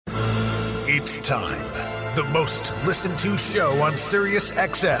It's time. The most listened to show on Sirius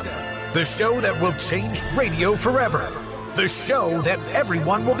XM. The show that will change radio forever. The show that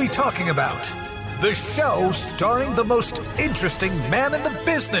everyone will be talking about. The show starring the most interesting man in the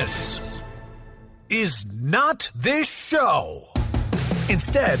business. Is not this show.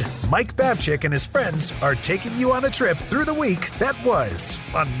 Instead, Mike Babchick and his friends are taking you on a trip through the week that was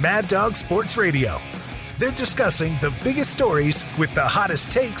on Mad Dog Sports Radio. They're discussing the biggest stories with the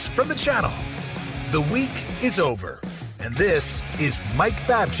hottest takes from the channel. The week is over, and this is Mike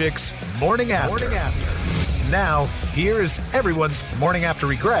Babchick's Morning After. Now, here is everyone's Morning After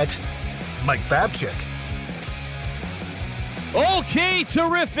regret, Mike Babchick. Okay,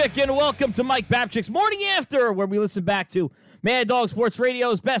 terrific, and welcome to Mike Babchick's Morning After, where we listen back to Mad Dog Sports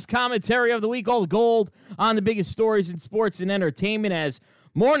Radio's best commentary of the week, all the gold on the biggest stories in sports and entertainment as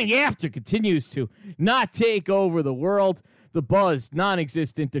Morning After continues to not take over the world. The buzz,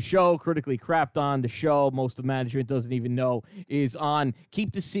 non-existent. The show, critically crapped on. The show, most of management doesn't even know is on.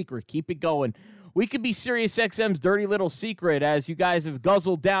 Keep the secret. Keep it going. We could be Sirius XM's dirty little secret as you guys have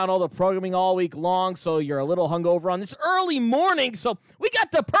guzzled down all the programming all week long, so you're a little hungover on this early morning. So we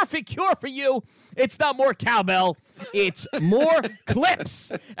got the perfect cure for you. It's not more cowbell. It's more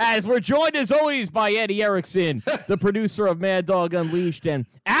clips, as we're joined as always by Eddie Erickson, the producer of Mad Dog Unleashed, and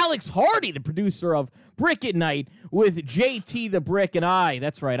Alex Hardy, the producer of Brick at Night, with JT the Brick and I.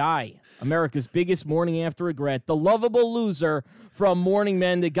 That's right, I, America's biggest Morning After regret, the lovable loser from Morning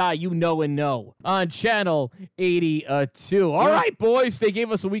Men, the guy you know and know, on Channel 82. All right, boys, they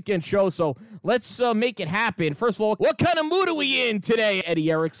gave us a weekend show, so let's make it happen. First of all, what kind of mood are we in today,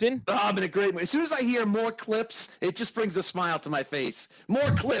 Eddie Erickson? Oh, I'm in a great mood. As soon as I hear more clips, it just brings a smile to my face.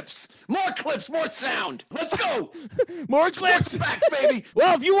 More clips, more sound. Let's go. More clips. Facts, baby.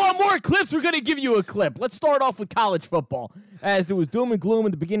 Well, if you want more clips, we're going to give you a clip. Let's start off with college football, as there was doom and gloom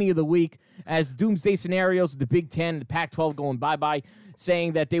in the beginning of the week, as doomsday scenarios with the Big Ten and the Pac-12 going bye-bye,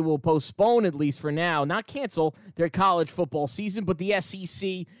 saying that they will postpone, at least for now, not cancel their college football season, but the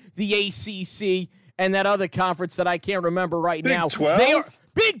SEC, the ACC, and that other conference that I can't remember right now. Big 12?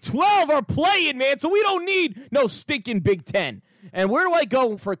 Big 12 are playing, man, so we don't need no stinking Big Ten. And where do I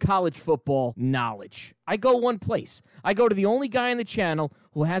go for college football knowledge? I go one place. I go to the only guy on the channel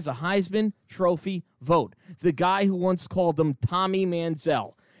who has a Heisman Trophy vote. The guy who once called him Tommy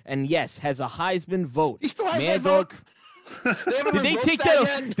Manziel. And yes, has a Heisman vote. He still has Mad that Dog. vote? Did they take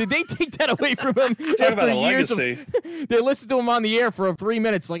that away from him Talk about after a years legacy. They listened to him on the air for 3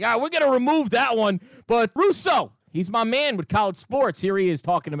 minutes, like, we're going to remove that one. But Russo, he's my man with college sports. Here he is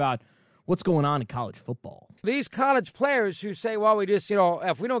talking about what's going on in college football. These college players who say, well, we just,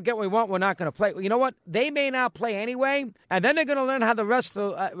 if we don't get what we want, we're not going to play. You know what? They may not play anyway, and then they're going to learn how the rest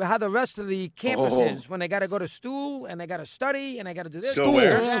of the campus is when they got to go to stool, and they got to study, and they got to do this, Go and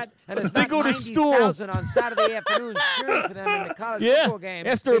where? that. And it's They not go to stool. 90,000 on Saturday afternoons cheering for them in the college football game.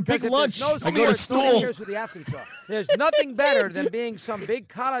 After a Because big if lunch, there's no I go to sports, stool. nobody cares who the athletes are. There's nothing better than being some big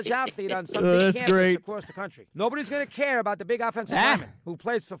college athlete on some big That's campus great. across the country. Nobody's going to care about the big offensive lineman who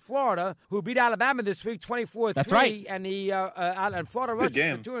plays for Florida, who beat Alabama this week 24-3. That's right. And the and Florida rushes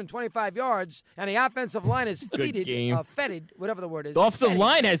game. for 225 yards, and the offensive line is game. fetid, whatever the word is. The offensive Fetid.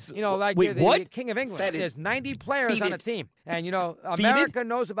 line has... Like wait, the what? King of England. Fetid. There's 90 players on a Feted. team, and America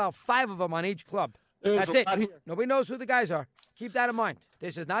knows about 5 of them on each club. There's That's a it. lot here. Nobody knows who the guys are. Keep that in mind.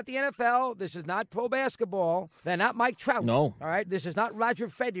 This is not the NFL. This is not pro basketball. They're not Mike Trout. No. All right? This is not Roger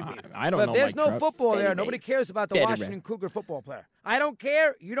Federer. I don't but know if there's Mike no Trout. football there, Federer. nobody cares about the Federer. Washington Cougar football player. I don't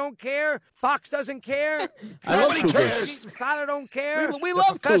care. You don't care. Fox doesn't care. I love Nobody Cougars. cares. Father don't care. We The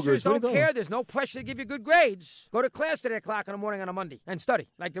love professors Cougars. What are you don't talking care. about? There's no pressure to give you good grades. Go to class at 8 o'clock in the morning on a Monday and study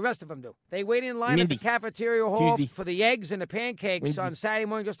like the rest of them do. They wait in line Mindy. at the cafeteria hall Tuesday. for the eggs and the pancakes Wednesday. on Saturday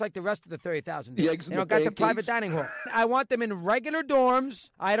morning, just like the rest of the 30,000 do. The eggs and They the don't got the pancakes. private dining hall. I want them in regular dorms.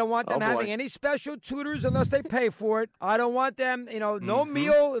 I don't want them Oh, boy. having any special tutors unless they pay for it. I don't want them, no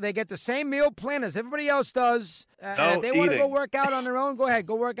meal. They get the same meal plan as everybody else does. And if they want to go eating. work out on their own, go ahead.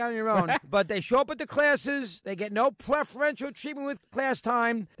 Go work out on your own. But they show up at the classes. They get no preferential treatment with class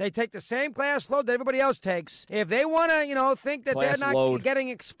time. They take the same class load that everybody else takes. If they want to, think that Class they're not load. getting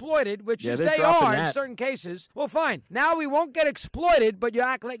exploited, which Yeah, is they're they dropping are in that. certain cases, well, fine. Now we won't get exploited, but you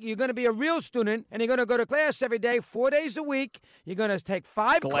act like you're going to be a real student, and you're going to go to class every day, 4 days a week. You're going to take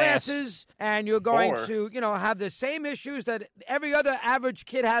 5 Class. classes, and you're going 4. to, have the same issues that every other average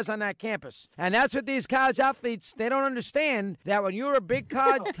kid has on that campus. And that's what these college athletes, they don't understand that when you're a big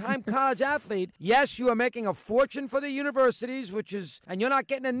time college athlete, yes, you are making a fortune for the universities, and you're not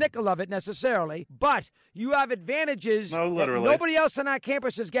getting a nickel of it necessarily, but you have advantages No, that literally. nobody else on that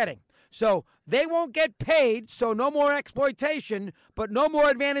campus is getting. So they won't get paid, so no more exploitation, but no more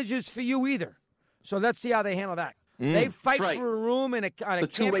advantages for you either. So let's see how they handle that. They fight right. for a room on a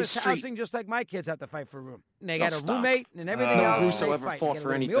campus housing just like my kids have to fight for a room. And they got a roommate and everything else. Russo ever fight. fought They get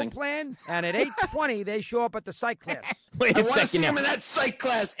for a anything. meal plan, and at 8:20 they show up at the psych class. Wait I a want to see second him now. in that psych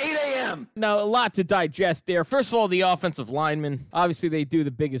class, 8 a.m. Now, a lot to digest there. First of all, the offensive linemen. Obviously, they do the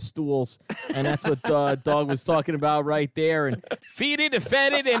biggest stools, and that's what Dog was talking about right there. And feed it and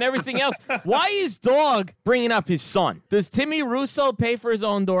fed it and everything else. Why is Dog bringing up his son? Does Timmy Russo pay for his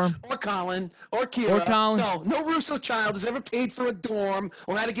own dorm? Or Colin, or Kira. Or Colin. No Russo child has ever paid for a dorm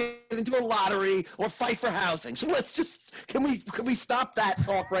or had to get into a lottery or fight for housing. So let's just, can we stop that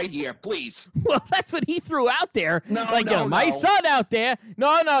talk right here, please? Well, that's what he threw out there. No, my no. son out there.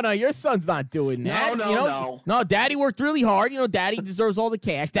 No, your son's not doing that. No. No, Daddy worked really hard. Daddy deserves all the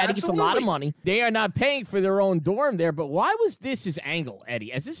cash. Daddy gets a lot of Absolutely. money. They are not paying for their own dorm there. But why was this his angle,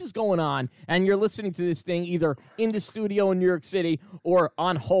 Eddie? As this is going on, and you're listening to this thing either in the studio in New York City or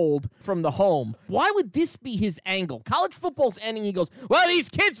on hold from the home, why would this be his angle? College football's ending. He goes, well, these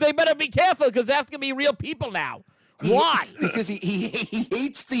kids, they better be careful because they have to be real people now. Why? Because he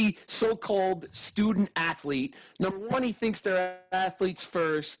hates the so-called student athlete. Number one, he thinks they're athletes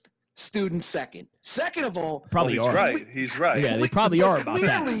first, students second. Second of all, Probably he's are. right. He's right. Yeah, they probably are about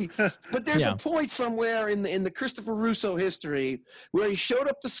that. clearly, but there's Yeah. a point somewhere in the Christopher Russo history where he showed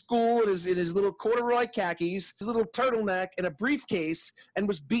up to school in his little corduroy khakis, his little turtleneck, and a briefcase, and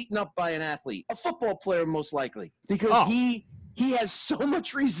was beaten up by an athlete, a football player most likely, because Oh. He has so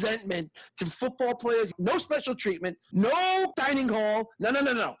much resentment to football players. No special treatment, no dining hall.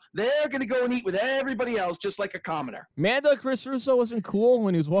 No. They're going to go and eat with everybody else just like a commoner. Mad Dog Chris Russo wasn't cool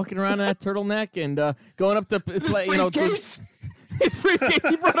when he was walking around in that turtleneck and going up to play. Briefcase? His briefcase.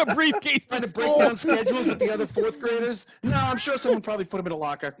 He brought a briefcase Trying to to break school. down schedules with the other fourth graders? No, I'm sure someone probably put him in a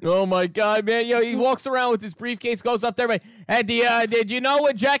locker. Oh my God, man! He walks around with his briefcase, goes up there. But hey, did you know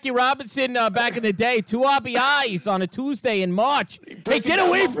what Jackie Robinson back in the day? 2 RBIs on a Tuesday in March. Hey, get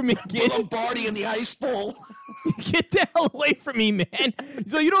away from me, kid! Lombardi in the ice bowl. Get the hell away from me, man!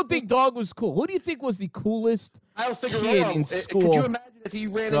 So you don't think Dog was cool? Who do you think was the coolest Kyle kid Figueroa. in Could school? you imagine if he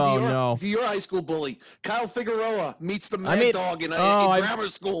ran Oh, into no. your high school bully? Kyle Figueroa meets the Mad Dog in grammar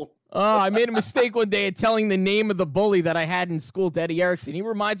school. Oh, I made a mistake one day at telling the name of the bully that I had in school to Eddie Erickson. He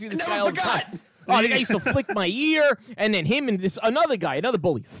reminds me of this guy Never all the time. forgot. Oh, the guy used to flick my ear, and then him and this another guy, another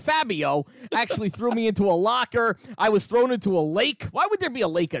bully, Fabio, actually threw me into a locker. I was thrown into a lake. Why would there be a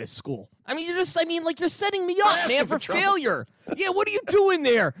lake at a school? I mean, you're setting me up, asking man, for for trouble. failure. Yeah, what are you doing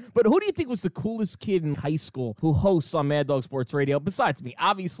there? But who do you think was the coolest kid in high school who hosts on Mad Dog Sports Radio? Besides me,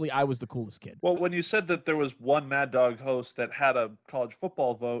 obviously, I was the coolest kid. Well, when you said that there was one Mad Dog host that had a college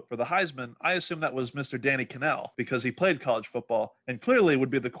football vote for the Heisman, I assume that was Mr. Danny Kanell because he played college football and clearly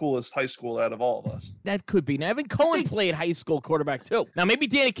would be the coolest high schooler out of all of us. That could be. Now, Evan Cohen played high school quarterback, too. Now, maybe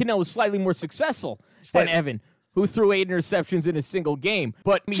Danny Kanell was slightly more successful than Evan, who threw 8 interceptions in a single game.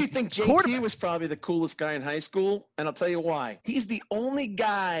 But I Do mean, you think JT was probably the coolest guy in high school? And I'll tell you why. He's the only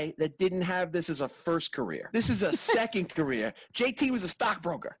guy that didn't have this as a first career. This is a second career. JT was a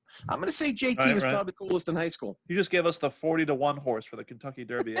stockbroker. I'm going to say JT was probably the coolest in high school. You just gave us the 40-1 horse for the Kentucky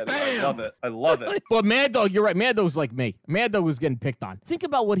Derby. Eddie. I Bam! love it. I love it. Well, Mad Dog, you're right. Mad Dog was like me. Mad Dog was getting picked on. Think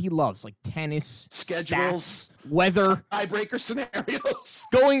about what he loves, like tennis, Schedules. stats, weather. Tiebreaker scenarios.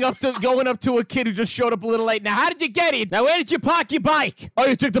 Going up to a kid who just showed up a little late. Now, how did you get it? Now, where did you park your bike? Oh,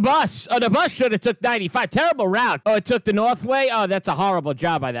 you took the bus. Oh, the bus should have took 95. Terrible route. Oh, it took the Northway. Oh, that's a horrible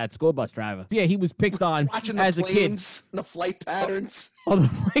job by that school bus driver. Yeah, he was picked on Watching the as a kid. planes, the flight patterns. Oh, the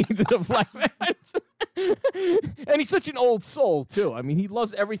planes and the flight patterns. And he's such an old soul, too. I mean, he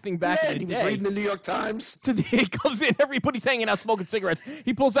loves everything back Yeah, in he the was day. reading the New York Times. He comes in, everybody's hanging out smoking cigarettes.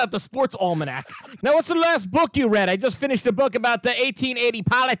 He pulls out the sports almanac. Now, what's the last book you read? I just finished a book about the 1880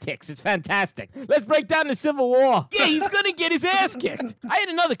 politics. It's fantastic. Let's break down the Civil War. Yeah, he's going to get his ass kicked. I had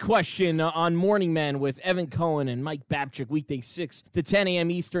another question on Morning Man with Evan Cohen and Mike Babchick, weekday 6 to 10 a.m.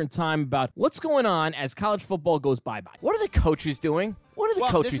 Eastern time, about what's going on as college football goes bye-bye. What are the coaches doing? What are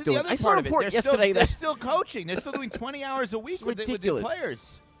the coaches this is doing? The other I saw part a of it. report They're yesterday they're that still coaching. They're still doing 20 hours a week with the ridiculous.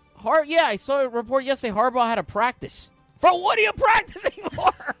 players. Yeah, I saw a report yesterday. Harbaugh had a practice. For what are you practicing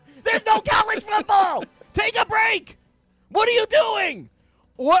for? There's no college football. Take a break. What are you doing?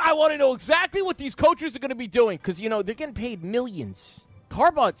 What I want to know exactly what these coaches are going to be doing because they're getting paid millions.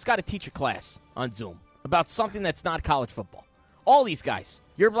 Harbaugh's got to teach a class on Zoom about something that's not college football. All these guys,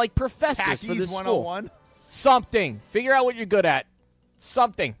 you're like professors for Khakis this 101. school. Something. Figure out what you're good at.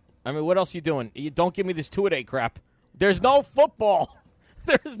 Something. I mean, what else are you doing? You don't give me this two-a-day crap. There's no football.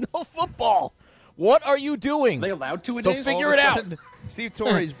 There's no football. What are you doing? Are they allowed to a So days? figure it out. Steve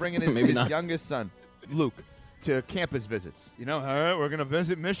Torrey's bringing his Maybe not. youngest son, Luke, to campus visits. All right, we're going to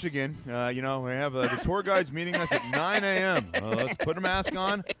visit Michigan. We have the tour guides meeting us at 9 a.m. Let's put a mask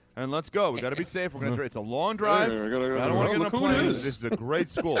on and let's go. We got to be safe. We're going to. It's a long drive. I don't want to get on a plane. This is a great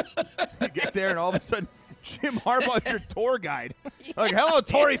school. You get there and all of a sudden, Jim Harbaugh is your tour guide. Like, hello,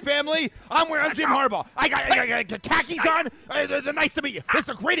 Torrey family. I'm Jim Harbaugh. I got khakis on. They're nice to meet you. This is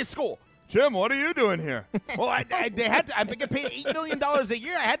the greatest school. Jim, what are you doing here? Well, I'm getting paid $8 million a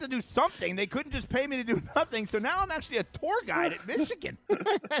year. I had to do something. They couldn't just pay me to do nothing. So now I'm actually a tour guide at Michigan.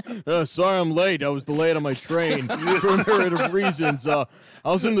 Sorry I'm late. I was delayed on my train for a myriad of reasons. I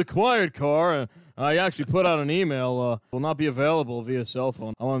was in the quiet car. I actually put out an email. Will not be available via cell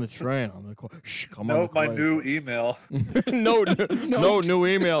phone. I'm on the train. Note my new email. no new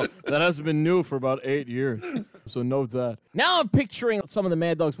email. That hasn't been new for about 8 years. So note that. Now I'm picturing some of the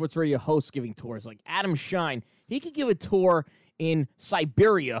Mad Dog Sports Radio hosts giving tours. Like Adam Shine. He could give a tour in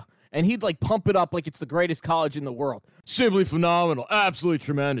Siberia, and he'd pump it up like it's the greatest college in the world. Simply phenomenal. Absolutely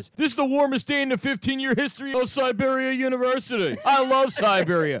tremendous. This is the warmest day in the 15-year history of Siberia University. I love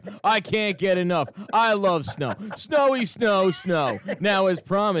Siberia. I can't get enough. I love snow. Snowy snow, snow. Now, as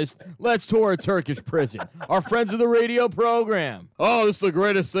promised, let's tour a Turkish prison. Our friends of the radio program. Oh, this is the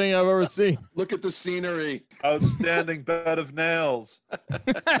greatest thing I've ever seen. Look at the scenery. Outstanding bed of nails.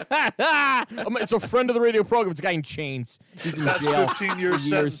 It's a friend of the radio program. It's a guy in chains. He's in That's jail 15-year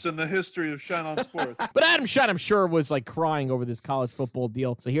sentence in the history of Shine on Sports. But Adam Shine, I'm sure, was crying over this college football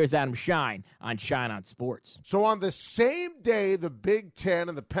deal. So here's Adam Shine on Shine on Sports. So on the same day, the Big Ten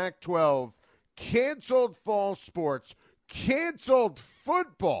and the Pac-12 canceled fall sports, canceled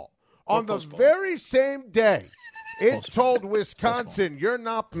football. On the very same day, it told Wisconsin, you're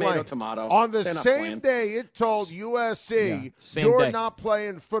not playing. Tomato. On the same day, it told USC, you're not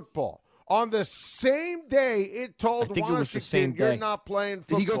playing football. On the same day, it told Washington, you're not playing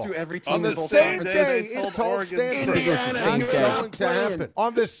football. Did he go through every team? On the same day, it told Stanford, it's not going to happen.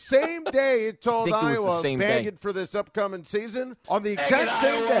 On the same day, it told Iowa, bang it for this upcoming season. On the exact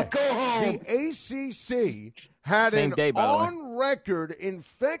same day, the ACC had an on-record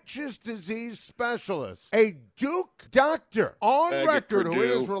infectious disease specialist, a Duke doctor, on record who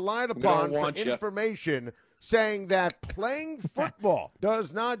is relied upon for information saying that playing football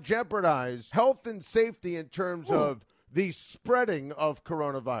does not jeopardize health and safety in terms of the spreading of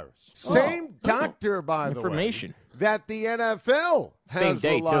coronavirus. Same doctor, by the way, that the NFL has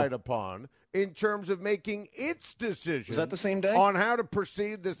relied upon in terms of making its decision. Was that the same day? On how to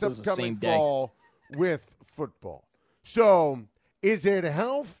proceed this upcoming fall with football. So, is it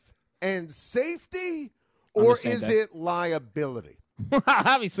health and safety, or is it liability?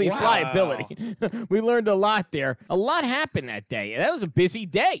 Obviously, it's liability. We learned a lot there. A lot happened that day. That was a busy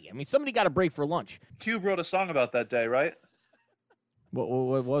day. I mean, somebody got a break for lunch. Cube wrote a song about that day, right? What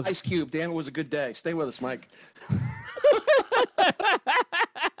was it? Ice Cube. Damn, it was a good day. Stay with us, Mike.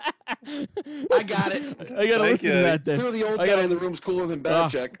 I got it. I got to listen to that then. Two of the old guy in the room's cooler than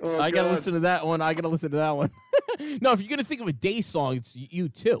Belichick. I got to listen to that one. I got to listen to that one. No, if you're going to think of a day song, it's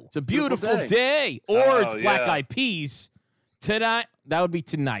U2. It's a beautiful day. Or it's Black Eyed Peas. Tonight, that would be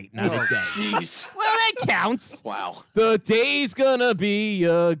tonight, not a day. Jeez. Well, that counts. Wow. The day's gonna be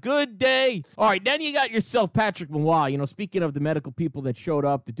a good day. All right, then you got yourself Patrick Mahomes. Speaking of the medical people that showed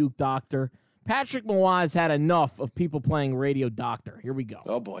up, the Duke doctor, Patrick Mahomes has had enough of people playing radio doctor. Here we go.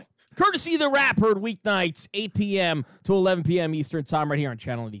 Oh, boy. Courtesy of the Rap Herd, weeknights, 8 p.m. to 11 p.m. Eastern time right here on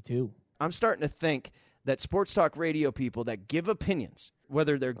Channel 82. I'm starting to think that sports talk radio people that give opinions,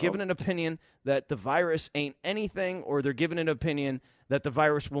 whether they're giving an opinion that the virus ain't anything or they're giving an opinion that the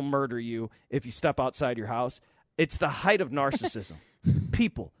virus will murder you if you step outside your house, it's the height of narcissism.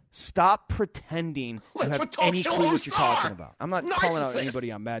 People, stop pretending you have any clue what you're talking about. I'm not calling out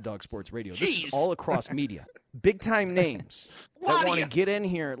anybody on Mad Dog Sports Radio. This is all across media. Big-time names that want to get in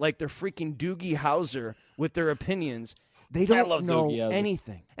here like they're freaking Doogie Howser with their opinions. They don't know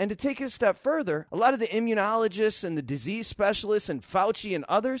anything. And to take it a step further, a lot of the immunologists and the disease specialists and Fauci and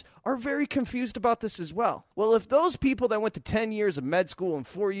others are very confused about this as well. Well, if those people that went to 10 years of med school and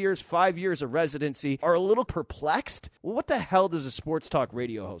 4 years, 5 years of residency are a little perplexed, well, what the hell does a sports talk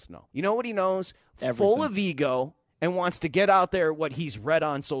radio host know? You know what he knows? Everything. Full of ego and wants to get out there what he's read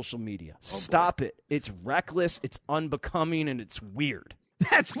on social media. Stop it. It's reckless, it's unbecoming, and it's weird.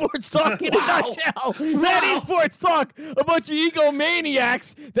 That's sports talk in a nutshell. That is sports talk. A bunch of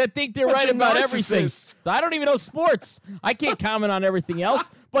egomaniacs that think they're right about everything. I don't even know sports. I can't comment on everything else.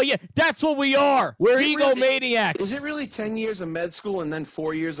 But yeah, that's what we are. We're egomaniacs. Is it really 10 years of med school and then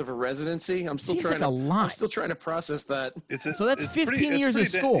 4 years of a residency? I'm still I'm still trying to process that. So that's 15 years of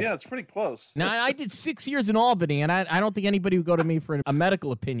school. Yeah, it's pretty close. Now, I did 6 years in Albany, and I don't think anybody would go to me for a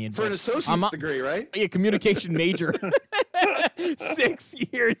medical opinion. For an associate's degree, right? Yeah, communication major. 6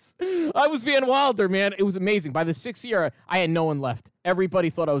 years. I was Van Wilder, man. It was amazing. By the 6th year, I had no one left. Everybody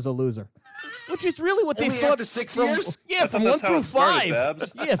thought I was a loser. Which is really what they thought. After 6 years? Yeah, from 1 through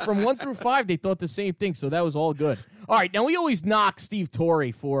 5. Yeah, from 1 through 5, they thought the same thing, so that was all good. All right, now we always knock Steve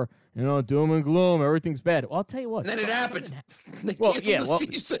Torrey for, doom and gloom, everything's bad. Well, I'll tell you what. And then it happened. They canceled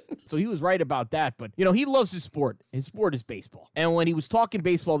the season. So he was right about that, but, he loves his sport. His sport is baseball. And when he was talking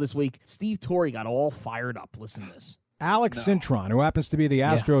baseball this week, Steve Torrey got all fired up. Listen to this. Alex Cintron, who happens to be the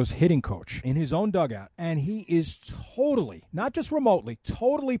Astros hitting coach, in his own dugout, and he is totally, not just remotely,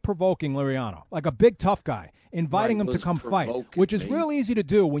 totally provoking Liriano, like a big tough guy, inviting him to come fight, which is real easy to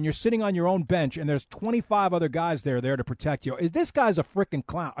do when you're sitting on your own bench and there's 25 other guys there to protect you. This guy's a freaking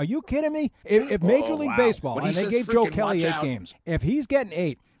clown. Are you kidding me? If Major League Baseball, and they gave Joe Kelly 8 games, if he's getting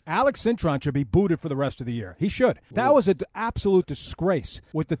 8, Alex Cintron should be booted for the rest of the year. He should. That was an absolute disgrace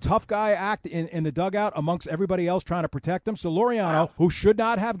with the tough guy act in the dugout amongst everybody else trying to protect him. So Liriano, who should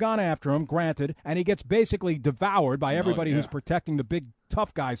not have gone after him, granted, and he gets basically devoured by everybody who's protecting the big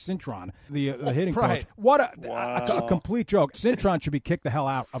tough guy, Cintron, the hitting coach. It's a complete joke. Cintron should be kicked the hell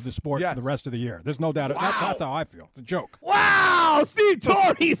out of the sport for the rest of the year. There's no doubt. That's how I feel. It's a joke. Wow, Steve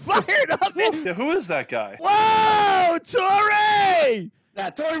Torrey fired up. Yeah, who is that guy? Whoa, Torrey! Yeah,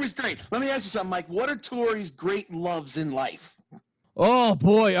 Torrey was great. Let me ask you something, Mike. What are Torrey's great loves in life? Oh,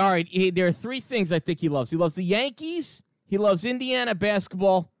 boy. All right. There are 3 things I think he loves. He loves the Yankees, he loves Indiana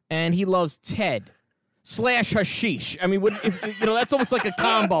basketball, and he loves Ted / hashish. I mean, that's almost like a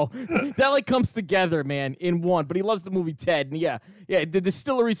combo. That comes together, man, in one. But he loves the movie Ted. And yeah, the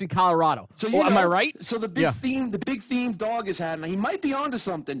distilleries in Colorado. So am I right? So the big theme Dog has had, and he might be onto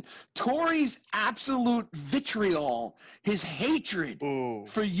something. Torrey's absolute vitriol, his hatred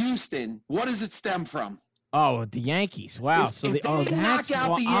for Houston. What does it stem from? Oh, the Yankees! Wow. If they knock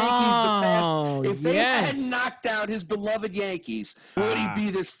out the Yankees, if they had knocked out his beloved Yankees, would he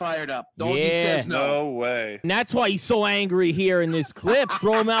be this fired up? Doggy says no. No way. And that's why he's so angry here in this clip.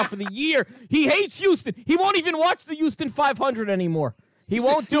 Throw him out for the year. He hates Houston. He won't even watch the Houston 500 anymore. He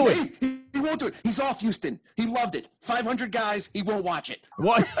won't do it. He won't do it. He's off Houston. He loved it. 500 guys. He won't watch it.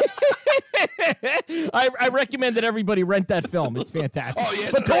 What? I recommend that everybody rent that film. It's fantastic. Oh, yeah,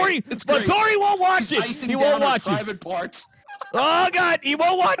 but Torrey won't watch it. He won't watch it. Private parts. Oh, God, he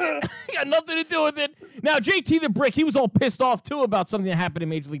won't watch it. He got nothing to do with it. Now, JT the Brick, he was all pissed off, too, about something that happened in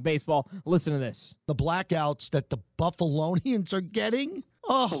Major League Baseball. Listen to this. The blackouts that the Buffalonians are getting.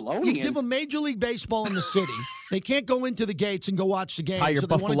 Oh, you give them Major League Baseball in the city. They can't go into the gates and go watch the game. So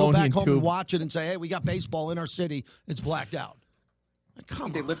they want to go back home and watch it and say, hey, we got baseball in our city. It's blacked out. Come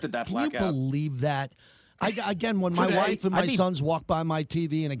on. They lifted that blackout. Can you believe that? Again, when my wife and my sons walk by my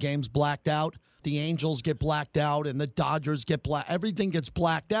TV and a game's blacked out, the Angels get blacked out and the Dodgers get blacked. Everything gets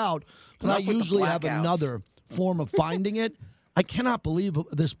blacked out. But I usually have another form of finding it. I cannot believe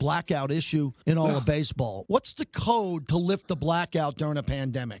this blackout issue in all of baseball. What's the code to lift the blackout during a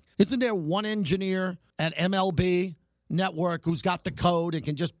pandemic? Isn't there one engineer at MLB Network who's got the code and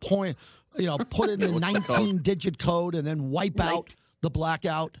can just put in the 19-digit code and then wipe out the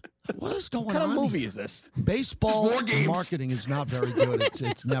blackout? What is going on? What kind of movie is this? Baseball marketing is not very good.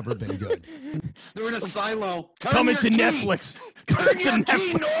 It's never been good. They're in a silo. Coming to Netflix.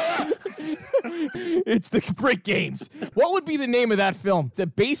 It's the Brick Games. What would be the name of that film? It's a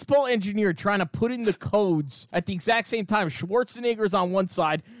baseball engineer trying to put in the codes at the exact same time. Schwarzenegger's on one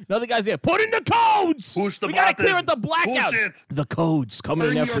side. Another guy's there. Put in the codes! We got to clear out the blackout. Bullshit. The Codes coming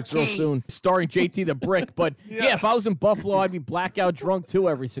to Netflix real soon. Starring JT the Brick. But yeah, if I was in Buffalo, I'd be blackout drunk too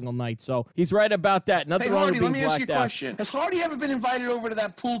every single night. So he's right about that. Nothing wrong with being blacked out. Let me ask you a question. Has Hardy ever been invited over to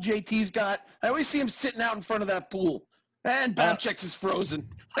that pool JT's got? I always see him sitting out in front of that pool. And Babchek's is frozen.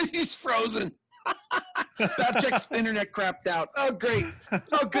 He's frozen. Babchek's internet crapped out. Oh, great.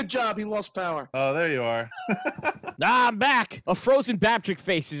 Oh, good job. He lost power. Oh, there you are. I'm back. A frozen Babchek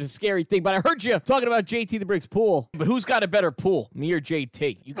face is a scary thing, but I heard you talking about JT the Brick's pool. But who's got a better pool, me or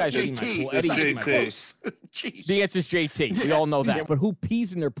JT? You guys see my pool. It's JT. The answer's JT. We all know that. But who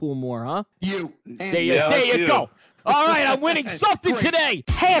pees in their pool more, huh? You. There you go. All right, I'm winning something today.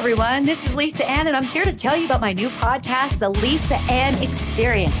 Hey, everyone. This is Lisa Ann, and I'm here to tell you about my new podcast, The Lisa Ann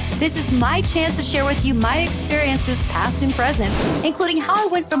Experience. This is my chance to share with you my my experiences past and present, including how I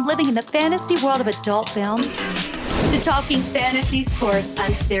went from living in the fantasy world of adult films to talking fantasy sports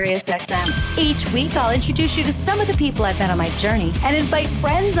on SiriusXM. Each week, I'll introduce you to some of the people I've met on my journey and invite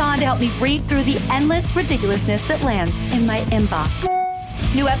friends on to help me read through the endless ridiculousness that lands in my inbox.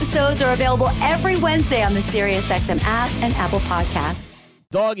 New episodes are available every Wednesday on the SiriusXM app and Apple Podcasts.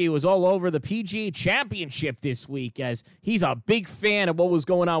 Doggy was all over the PGA Championship this week as he's a big fan of what was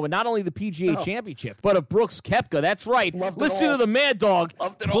going on with not only the PGA Championship, but of Brooks Koepka. That's right. Listen to the Mad Dog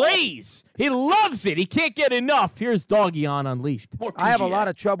plays. He loves it. He can't get enough. Here's Doggy on Unleashed. I have a lot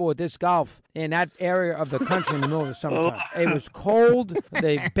of trouble with this golf in that area of the country in the middle of the summertime. It was cold.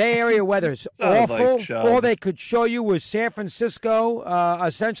 The Bay Area weather is awful. All they could show you was San Francisco,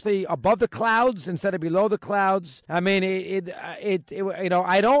 essentially above the clouds instead of below the clouds. I mean,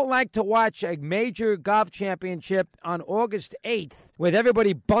 I don't like to watch a major golf championship on August 8th with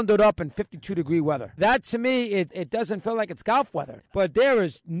everybody bundled up in 52-degree weather. That, to me, it doesn't feel like it's golf weather. But there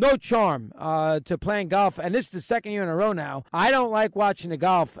is no charm to playing golf, and this is the second year in a row now. I don't like watching the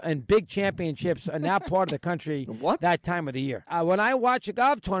golf and big championships in that part of the country that time of the year. When I watch a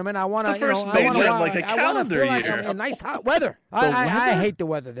golf tournament, I want to, like a calendar year. In nice hot weather. I hate the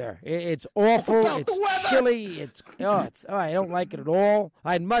weather there. It's awful. It's chilly. I don't like it at all.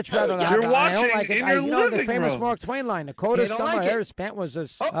 I'd much rather not. You're watching in your living room. The famous Mark Twain line, the coldest summer I ever spent was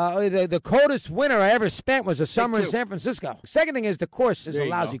the coldest winter I ever spent was a summer in San Francisco. Second thing is the course is a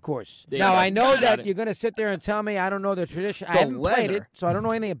lousy course. Now, I know that you're going to sit there and tell me I don't know the tradition. I haven't played it, so I don't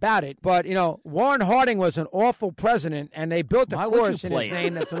know anything about it. But, Warren Harding was an awful president, and they built a course in his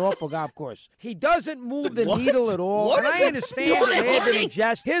name that's an awful golf course. He doesn't move the needle at all. And I understand that they have been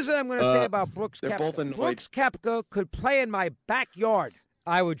just. Here's what I'm going to say about Brooks Koepka. Brooks Koepka could play in my backyard.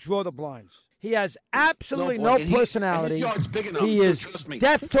 I would draw the blinds. He has absolutely no personality. He is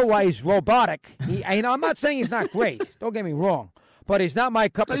deaf to why he's robotic. I'm not saying he's not great. Don't get me wrong. But he's not my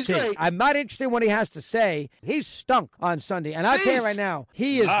cup of tea. Great. I'm not interested in what he has to say. He's stunk on Sunday. And I'll tell you right now,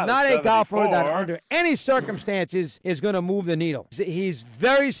 he is not a golfer that under any circumstances is going to move the needle. He's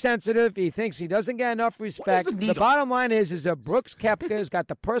very sensitive. He thinks he doesn't get enough respect. The bottom line is that Brooks Koepka has got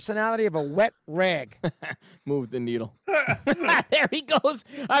the personality of a wet rag. Move the needle. There he goes.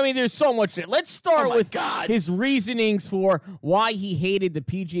 I mean, there's so much. Let's start with his reasonings for why he hated the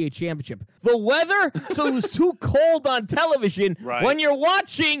PGA Championship. The weather, so it was too cold on television. Right. When you're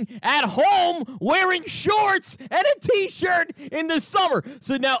watching at home wearing shorts and a T-shirt in the summer.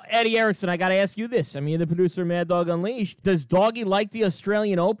 So now, Eddie Erickson, I got to ask you this. I mean, the producer, Mad Dog Unleashed. Does Doggy like the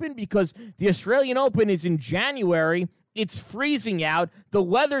Australian Open? Because the Australian Open is in January. It's freezing out. The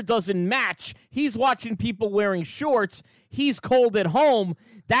weather doesn't match. He's watching people wearing shorts. He's cold at home.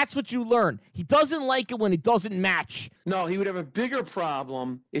 That's what you learn. He doesn't like it when it doesn't match. No, he would have a bigger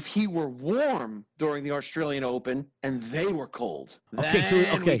problem if he were warm during the Australian Open and they were cold. Okay, so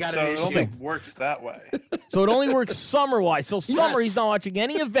it only works that way. So it only works summer-wise. So summer, he's not watching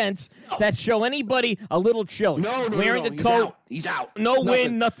any events that show anybody a little chilly. No, wearing a coat. He's out. No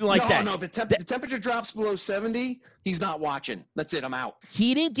wind, nothing like that. No, if the temperature drops below 70, he's not watching. That's it. I'm out.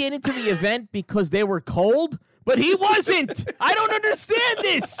 He didn't get into the event because they were cold, but he wasn't. I don't understand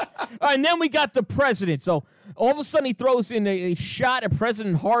this. And then we got the president. So all of a sudden he throws in a shot at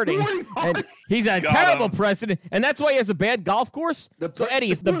President Harding. And he's a terrible president. And that's why he has a bad golf course? So,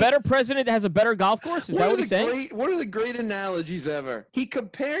 Eddie, if the better president has a better golf course, is that what he's saying? One of the great analogies ever. He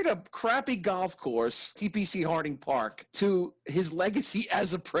compared a crappy golf course, TPC Harding Park, to his legacy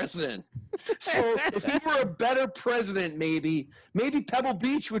as a president. So if he were a better president, maybe Pebble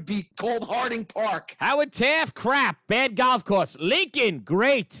Beach would be called Harding Park. Howard Taft, crap, bad golf course. Lincoln,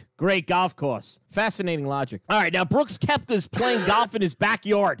 great golf course. Fascinating logic. All right, now Brooks Koepka's playing golf in his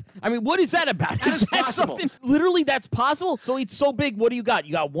backyard. I mean, what is that about? That is possible. Literally, that's possible? So it's so big. What do you got?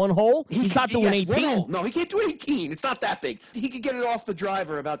 You got one hole? He's not doing 18. No, he can't do 18. It's not that big. He could get it off the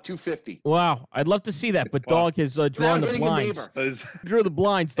driver about 250. Wow, I'd love to see that, but Dog has drawn the blinds. Drew the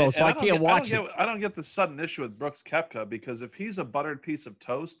blinds, though, so I can't watch it. I don't get the sudden issue with Brooks Koepka because if he's a buttered piece of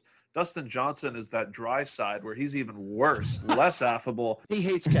toast, Dustin Johnson is that dry side where he's even worse, less affable. He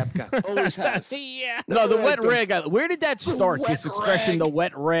hates Koepka. Always has. Yeah. No, the wet rag. Where did that start, this expression, the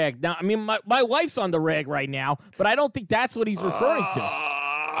wet rag? Now, I mean, my wife's on the rag right now, but I don't think that's what he's referring to.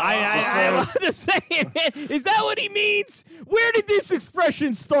 I was to say it, man. Is that what he means? Where did this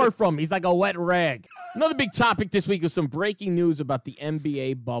expression start from? He's like a wet rag. Another big topic this week was some breaking news about the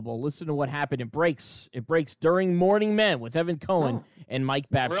NBA bubble. Listen to what happened. It breaks during Morning Men with Evan Cohen and Mike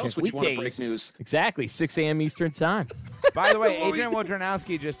Babchick. Where else would you want to break news? Exactly, 6 a.m. Eastern time. By the way, Adrian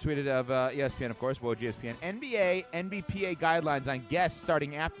Wojnarowski just tweeted of ESPN, of course, Woj ESPN, NBA, NBPA guidelines on guests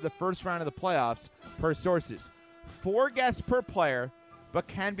starting after the first round of the playoffs per sources. 4 guests per player, but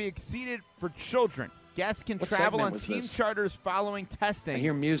can be exceeded for children. Guests can travel on team charters following testing. I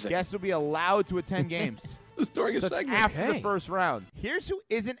hear music. Guests will be allowed to attend games. During a segment. After the first round. Here's who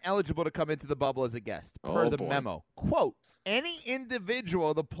isn't eligible to come into the bubble as a guest, per the memo. Quote, any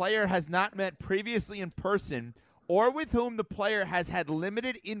individual the player has not met previously in person or with whom the player has had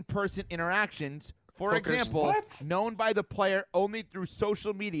limited in-person interactions, for example, known by the player only through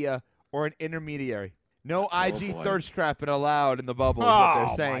social media or an intermediary. No IG thirst trapping allowed in the bubble is what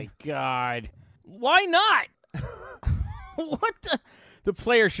they're saying. Oh, my God. Why not? What the? The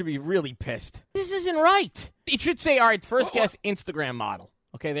player should be really pissed. This isn't right. It should say, all right, first guest Instagram model.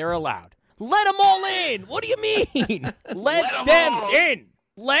 Okay, they're allowed. Let them all in. What do you mean? Let them in.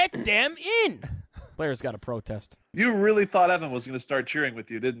 Let them in. Players got to protest. You really thought Evan was going to start cheering with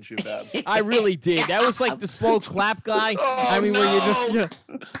you, didn't you, Babs? I really did. That was like the slow clap guy. Where you just...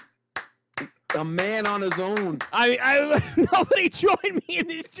 A man on his own. Nobody joined me in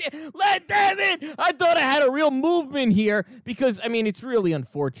this shit. Let them in. I thought I had a real movement here because, it's really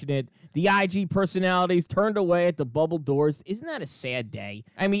unfortunate. The IG personalities turned away at the bubble doors. Isn't that a sad day?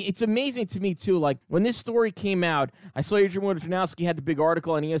 It's amazing to me, too. Like, when this story came out, I saw Adrian Wojnarowski had the big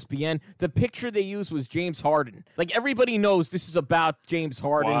article on ESPN. The picture they used was James Harden. Like, everybody knows this is about James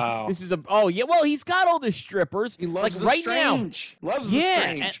Harden. Wow. This is well, he's got all the strippers. He loves the strange. Loves the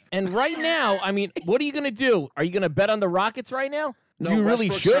strange. And right now, what are you going to do? Are you going to bet on the Rockets right now? No, you really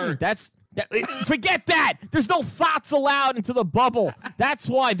Westbrook, shouldn't. Forget that. There's no thoughts allowed into the bubble. That's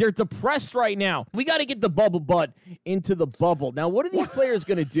why they're depressed right now. We got to get the bubble butt into the bubble. Now, what are these players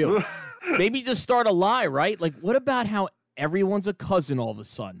going to do? Maybe just start a lie, right? Like, what about how everyone's a cousin all of a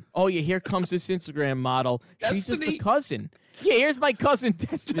sudden? Oh, yeah, here comes this Instagram model. She's just a cousin. Yeah, here's my cousin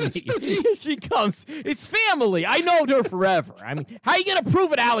Destiny. Here she comes. It's family. I know her forever. How are you going to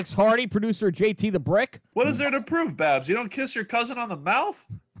prove it, Alex Hardy, producer of JT the Brick? What is there to prove, Babs? You don't kiss your cousin on the mouth?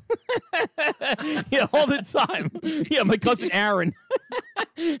 Yeah, all the time. Yeah, my cousin Aaron.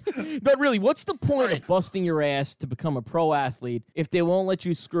 But really, what's the point of busting your ass to become a pro athlete if they won't let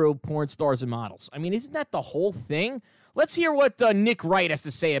you screw porn stars and models? Isn't that the whole thing? Let's hear what Nick Wright has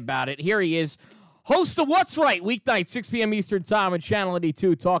to say about it. Here he is, host of What's Right, weeknight, 6 p.m. Eastern Time on Channel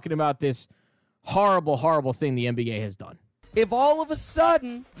 82, talking about this horrible, horrible thing the NBA has done. If all of a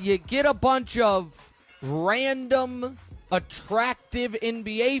sudden you get a bunch of random attractive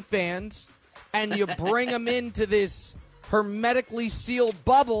NBA fans and you bring them into this hermetically sealed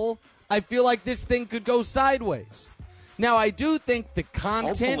bubble, I feel like this thing could go sideways. Now, I do think the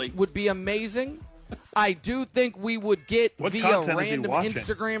content would be amazing. I do think we would get via random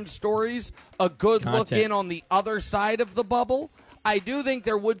Instagram stories a good look in on the other side of the bubble. I do think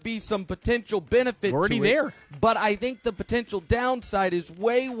there would be some potential benefit to it, there. But I think the potential downside is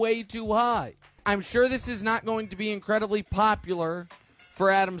way, way too high. I'm sure this is not going to be incredibly popular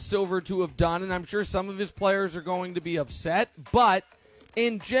for Adam Silver to have done, and I'm sure some of his players are going to be upset, but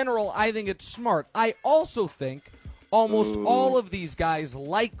in general, I think it's smart. I also think almost all of these guys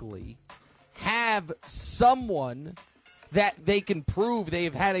likely have someone that they can prove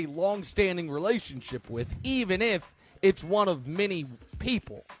they've had a long-standing relationship with, even if it's one of many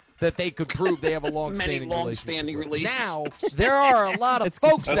people that they could prove they have a long-standing relationship. Now, there are a lot of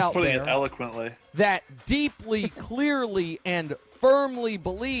folks out there eloquently that deeply, clearly, and firmly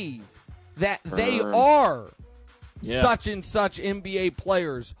believe that they are such and such NBA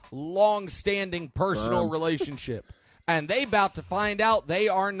players' long-standing personal relationship. And they about to find out they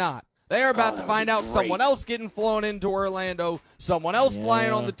are not. They're about to find out someone else getting flown into Orlando, someone else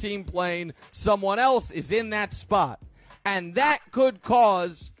flying on the team plane, someone else is in that spot. And that could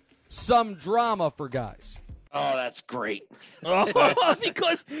cause some drama for guys. Oh, that's great.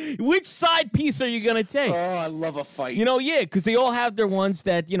 Because which side piece are you going to take? Oh, I love a fight. Because they all have their ones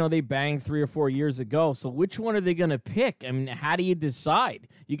that, they banged 3 or 4 years ago. So which one are they going to pick? How do you decide?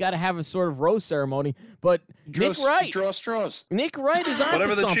 You got to have a sort of rose ceremony. But Nick Wright. Draw straws. Nick Wright is on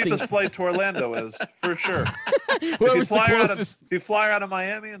whatever the something. cheapest flight to Orlando is, for sure. Whoever's the closest. If you fly her out of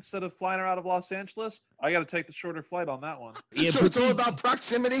Miami instead of flying her out of Los Angeles, I got to take the shorter flight on that one. Yeah, so it's all about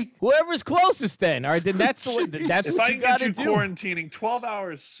proximity? Whoever's closest then. All right, then that's the way. That's if what I you got to get you do. quarantining 12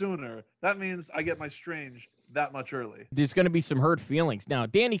 hours sooner, that means I get my strange that much early. There's going to be some hurt feelings. Now,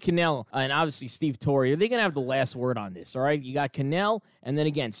 Danny Kanell and obviously Steve Torrey, are they going to have the last word on this? All right, you got Kanell, and then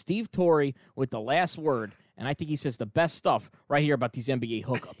again, Steve Torrey with the last word. And I think he says the best stuff right here about these NBA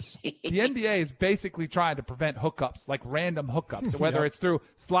hookups. The NBA is basically trying to prevent hookups, like random hookups, whether it's through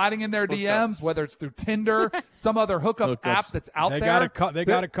sliding in their DMs, whether it's through Tinder, some other hookup app that's out there. They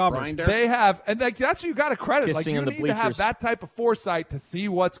got it covered. They have, and that's what you got to credit. Kissing like, you need to have that type of foresight to see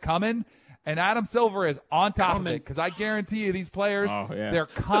what's coming. And Adam Silver is on top of it because I guarantee you these players, they're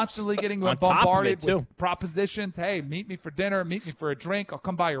constantly getting bombarded with propositions. Hey, meet me for dinner, meet me for a drink. I'll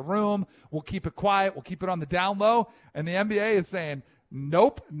come by your room. We'll keep it quiet. We'll keep it on the down low. And the NBA is saying,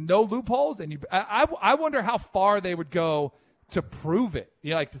 nope, no loopholes. And I wonder how far they would go to prove it.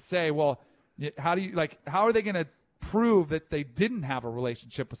 You like to say, well, how are they going to prove that they didn't have a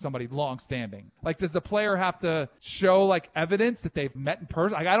relationship with somebody long-standing? Like, does the player have to show, like, evidence that they've met in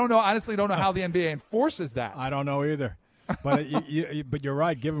person? Like, I don't know. Honestly, don't know how the NBA enforces that. I don't know either. But but you're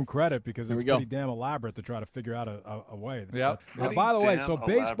right. Give them credit because it's pretty damn elaborate to try to figure out a way. Yeah. By the way, so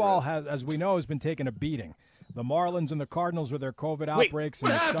baseball has been taking a beating. The Marlins and the Cardinals with their COVID outbreaks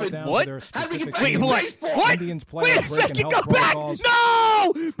and the shutdowns of their specific teams. Indians playing breaking health protocols.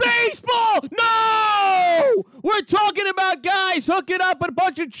 No! Baseball! No! We're talking about guys hooking up with a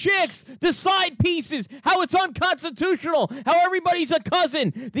bunch of chicks, the side pieces, how it's unconstitutional, how everybody's a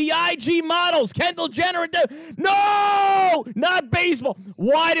cousin, the IG models, Kendall Jenner. No! Not baseball.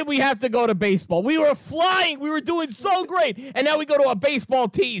 Why did we have to go to baseball? We were flying. We were doing so great. And now we go to a baseball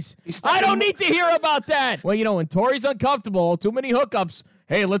tease. I don't need to hear about that. Well, when Tori's uncomfortable, too many hookups,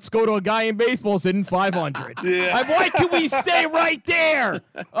 hey, let's go to a guy in baseball sitting 500. Why can't we stay right there?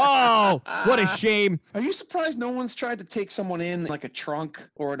 Oh, what a shame. Are you surprised no one's tried to take someone in like a trunk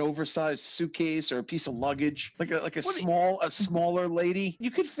or an oversized suitcase or a piece of luggage? Like a smaller lady?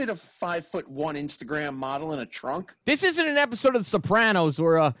 You could fit a 5'1" Instagram model in a trunk. This isn't an episode of The Sopranos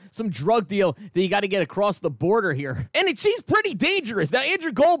or some drug deal that you got to get across the border here. And it seems pretty dangerous. Now,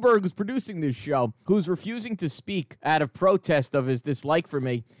 Andrew Goldberg, who's producing this show, who's refusing to speak out of protest of his dislike for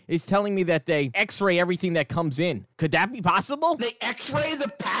me, is telling me that they x-ray everything that comes in. Could that be possible? They x-ray the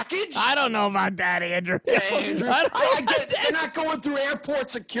package? I don't know about that, Andrew. Yeah, Andrew. I get they're not going through airport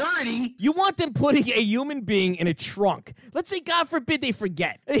security. You want them putting a human being in a trunk. Let's say, God forbid, they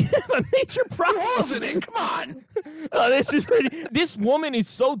forget. They have a major problem. Wasn't it? Come on. This woman is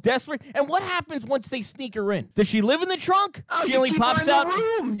so desperate. And what happens once they sneak her in? Does she live in the trunk? She only pops out.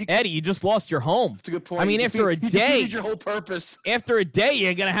 Eddie, you just lost your home. That's a good point. I mean, after a day, defeated your whole purpose. After a day,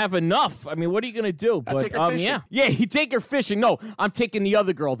 you're gonna have enough. I mean, what are you gonna do? I'll take her fishing. Yeah, you take her fishing. No, I'm taking the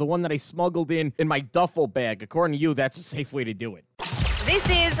other girl, the one that I smuggled in my duffel bag. According to you, that's a safe way to do it. This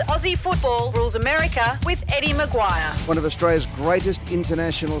is Aussie Football Rules America with Eddie Maguire. One of Australia's greatest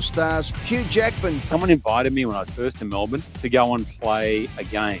international stars, Hugh Jackman. Someone invited me when I was first in Melbourne to go and play a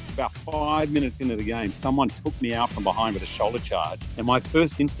game. About 5 minutes into the game, someone took me out from behind with a shoulder charge. And my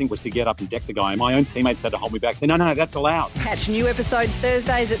first instinct was to get up and deck the guy. My own teammates had to hold me back. Say, no, that's allowed. Catch new episodes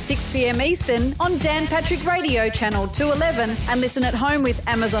Thursdays at 6 p.m. Eastern on Dan Patrick Radio Channel 211 and listen at home with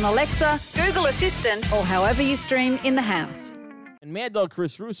Amazon Alexa, Google Assistant, or however you stream in the house. And Mad Dog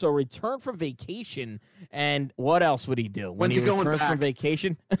Chris Russo returned from vacation, and what else would he do when When's he he going returns back? from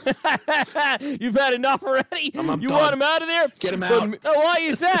vacation? You've had enough already? I'm you done. want him out of there? Get him out. Why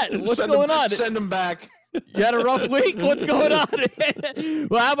is that? What's going on? Send him back. You had a rough week? What's going on?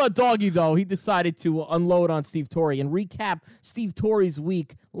 Well, how about Doggy, though? He decided to unload on Steve Torrey and recap Steve Torrey's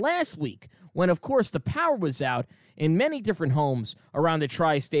week last week when, of course, the power was out in many different homes around the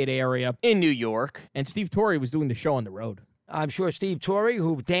tri-state area in New York, and Steve Torrey was doing the show on the road. I'm sure Steve Torrey,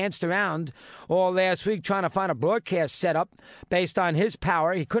 who danced around all last week trying to find a broadcast setup based on his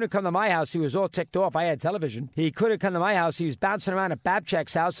power. He couldn't come to my house. He was all ticked off. I had television. He couldn't come to my house. He was bouncing around at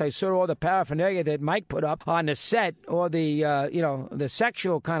Babchek's house. I saw all the paraphernalia that Mike put up on the set, or the, the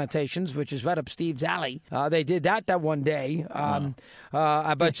sexual connotations, which is right up Steve's alley. They did that one day.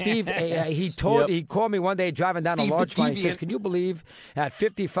 But Steve, he called me one day driving down a large line. He says, "Can you believe at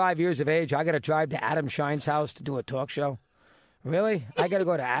 55 years of age, I got to drive to Adam Shine's house to do a talk show?" Really? I got to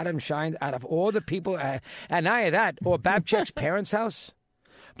go to Adam Shine out of all the people, and not only that, or Babchek's parents' house.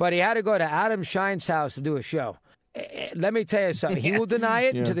 But he had to go to Adam Shine's house to do a show. Let me tell you something. He will deny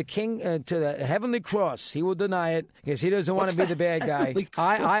it to the king, to the heavenly cross. He will deny it because he doesn't want to be the bad guy.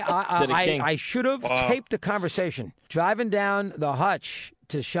 I should have taped the conversation driving down the hutch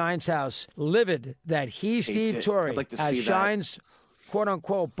to Shine's house, livid that Steve Torrey, as Shine's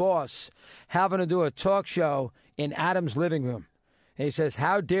quote-unquote boss, having to do a talk show in Adam's living room. And he says,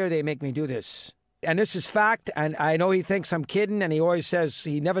 "How dare they make me do this?" And this is fact, and I know he thinks I'm kidding, and he always says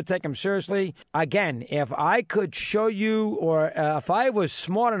he never take him seriously. Again, if I could show you, or if I was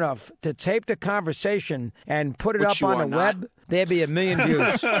smart enough to tape the conversation and put it up on the web, there'd be 1 million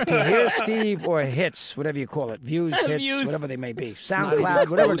views. To hear Steve or hits, whatever you call it, views, hits, whatever they may be, SoundCloud,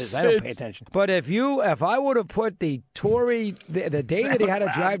 whatever it is, I don't pay attention. But if I would have put the Tory, the day that he had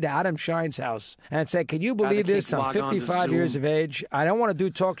to drive to Adam Schein's house and said, can you believe this? I'm 55 years of age. I don't want to do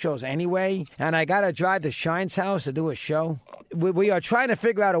talk shows anyway, and I got to drive to Schein's house to do a show. We are trying to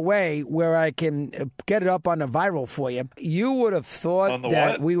figure out a way where I can get it up on the viral for you. You would have thought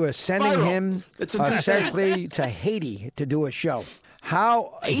that we were sending him essentially to Haiti to do a show.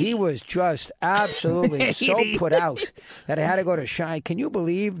 How he was just absolutely so put out that I had to go to Schein. Can you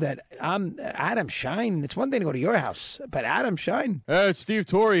believe that I'm Adam Schein? It's one thing to go to your house, but Adam Schein. Hey, it's Steve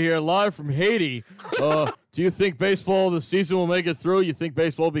Torrey here, live from Haiti. Do you think baseball, the season will make it through? You think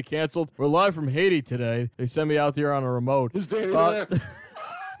baseball will be canceled? We're live from Haiti today. They sent me out there on a remote. Who's there?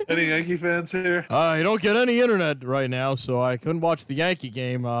 Any Yankee fans here? I don't get any internet right now, so I couldn't watch the Yankee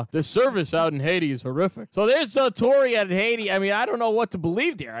game. The service out in Haiti is horrific. So there's Torrey at Haiti. I mean, I don't know what to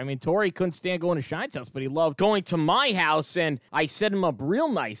believe there. I mean, Torrey couldn't stand going to Schein's house, but he loved going to my house, and I set him up real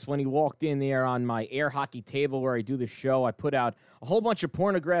nice when he walked in there on my air hockey table where I do the show. I put out a whole bunch of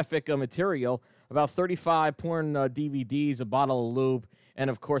pornographic material, about 35 porn DVDs, a bottle of lube,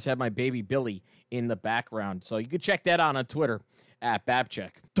 and, of course, had my baby Billy in the background. So you can check that out on Twitter at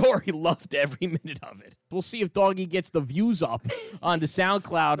Babchick. Torrey loved every minute of it. We'll see if Doggy gets the views up on the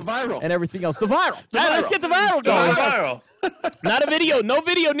SoundCloud and everything else. The viral. Let's get the viral going. Not a video. No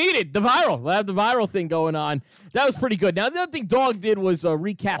video needed. The viral. We'll have the viral thing going on. That was pretty good. Now, the other thing Dog did was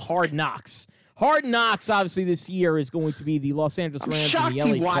recap Hard Knocks. Hard Knocks, obviously, this year is going to be the Los Angeles Rams and the LA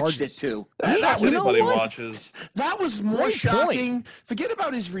Chargers. He watched it, too. Everybody watches. That was more shocking. Forget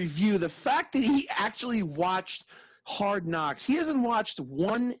about his review. The fact that he actually watched Hard Knocks. He hasn't watched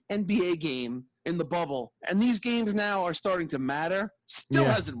one NBA game in the bubble, and these games now are starting to matter. Still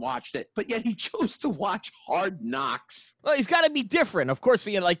hasn't watched it, but yet he chose to watch Hard Knocks. Well, he's got to be different. Of course,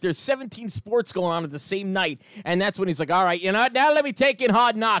 there's 17 sports going on at the same night, and that's when he's like, all right, now let me take in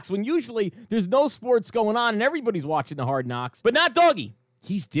Hard Knocks, when usually there's no sports going on and everybody's watching the Hard Knocks, but not Doggy.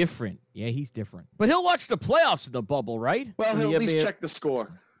 He's different. Yeah, he's different. But he'll watch the playoffs in the bubble, right? Well, he'll at least check the score.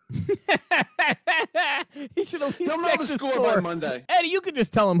 He should at least He'll know the score by Monday. Eddie, you can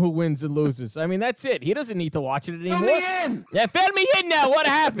just tell him who wins and loses. I mean, that's it. He doesn't need to watch it anymore. Fill me in. Yeah, fill me in now. What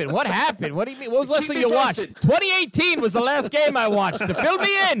happened? What happened? What do you mean? What was the last thing you watched? 2018 was the last game I watched. Fill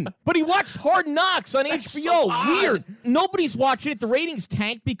me in. But he watched Hard Knocks on HBO. So weird. Nobody's watching it. The ratings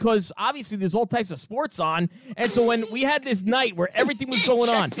tanked because obviously there's all types of sports on. And so when we had this night where everything was going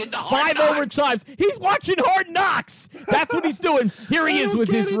on, 5 overtimes, he's watching Hard Knocks. That's what he's doing. Here he is with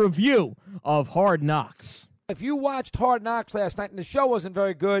his review of Hard Knocks. If you watched Hard Knocks last night and the show wasn't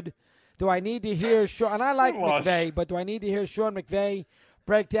very good, do I need to hear Sean? And I like McVay, but do I need to hear Sean McVay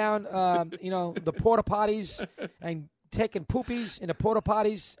break down, the porta potties and taking poopies in the porta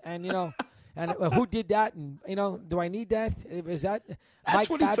potties and and who did that? And do I need that? Is that Mike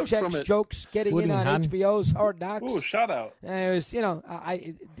Babchick's jokes getting in on HBO's Hard Knocks? Ooh, shout out. And it was,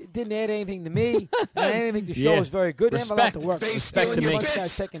 it didn't add anything to me. And anything to show was very good. Respect. To work. Respect to me.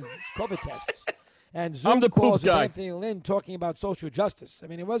 Guys taking COVID tests. And I'm the Zoom calls poop guy. Anthony Lynn talking about social justice. I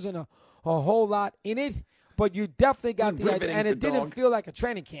mean, it wasn't a whole lot in it, but you definitely got the idea. And it didn't feel like a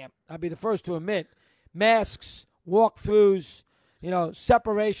training camp. I'll be the first to admit. Masks, walkthroughs,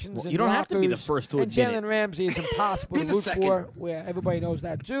 separations. Well, and you don't lockers, have to be the first to admit it. And Jalen Ramsey is impossible to root for, where everybody knows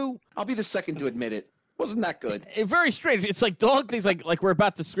that too. I'll be the second to admit it. Wasn't that good? Very strange. It's like Dog things like we're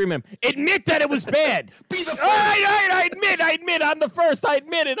about to scream at him. Admit that it was bad. Be the first. I admit. I'm the first. I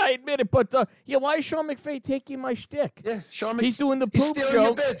admit it. But why is Sean McVay taking my shtick? Yeah, Sean He's doing the poop jokes.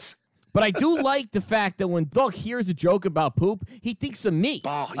 Your bits. But I do like the fact that when Doug hears a joke about poop, he thinks of me.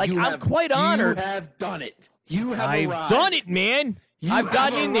 I'm quite honored. You have done it. You have I've arrived. done it, man. I've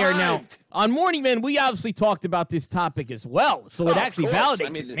gotten in there now. On Morning Man, we obviously talked about this topic as well, so it actually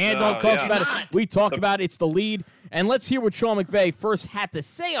validates it. Man Dog talks about it. We talk about it. It's the lead. And let's hear what Sean McVay first had to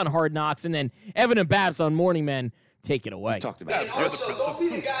say on Hard Knocks, and then Evan and Babs on Morning Man take it away. Talked about it. Also, don't be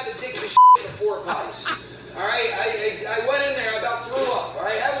the guy that takes a shit in the porta potties. All right? I went in there, I about threw up. All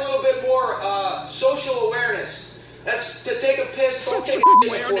right? Have a little bit more social awareness. That's to take a piss. Don't take a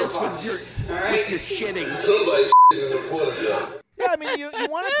shit in the porta potties. All right? With your shitting. Somebody's in the porta potty. Yeah, I mean, you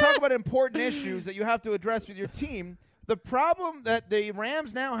want to talk about important issues that you have to address with your team. The problem that the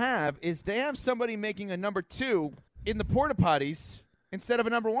Rams now have is they have somebody making a number 2 in the porta potties instead of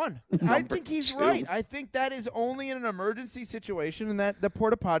a number 1. I think he's right. I think that is only in an emergency situation, and that the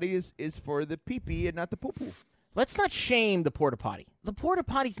porta potty is for the pee-pee and not the poo-poo. Let's not shame the porta potty. The porta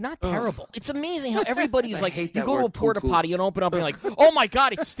potty's not terrible. It's amazing how everybody's like, you go to a porta potty and open up and you're like, oh my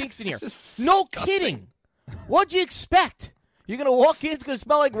God, it stinks in here. No kidding. What'd you expect? You're going to walk in, it's going to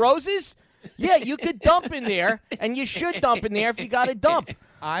smell like roses? Yeah, you could dump in there, and you should dump in there if you got to dump.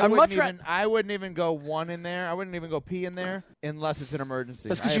 I wouldn't even go one in there. I wouldn't even go pee in there unless it's an emergency.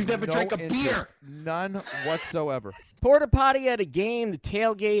 That's because you've never drank a beer. None whatsoever. Porta potty at a game, the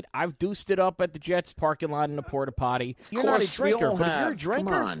tailgate. I've deuced it up at the Jets parking lot in a porta potty. You're not a drinker, but if you're a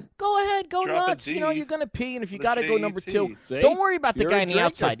drinker, go ahead, go nuts. You know, you're going to pee, and if you got to go number 2, don't worry about the guy on the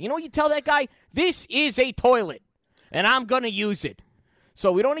outside. You know what you tell that guy? This is a toilet, and I'm going to use it.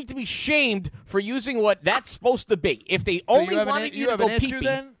 So we don't need to be shamed for using what that's supposed to be. If they only wanted you to go pee-pee,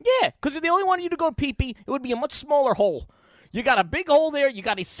 yeah, because if they only wanted you to go pee-pee, it would be a much smaller hole. You got a big hole there. You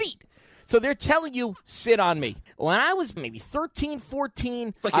got a seat. So they're telling you, sit on me. When I was maybe 13,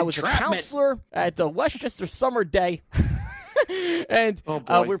 14, I was a counselor at the Westchester Summer Day. And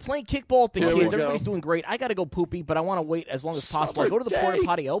we're playing kickball with the kids. Everybody's doing great. I got to go poopy, but I want to wait as long as possible. I go to the porta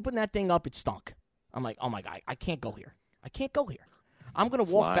potty. I open that thing up. It stunk. I'm like, oh, my God, I can't go here. I can't go here. I'm going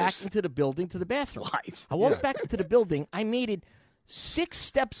to walk back into the building to the bathroom. I walked back into the building. I made it 6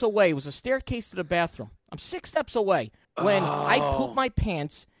 steps away. It was a staircase to the bathroom. I'm 6 steps away when I pooped my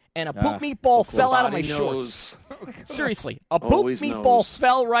pants and a poop meatball fell out of my shorts. Seriously, a poop meatball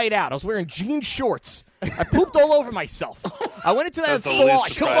fell right out. I was wearing jean shorts. I pooped all over myself. I went into that stall. I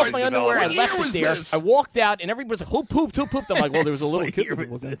took off my underwear. I left it there. I walked out, and everybody was like, who pooped? Who pooped? I'm like, well, there was a little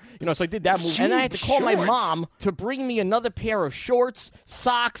kid. So I did that move. And I had to call my mom to bring me another pair of shorts,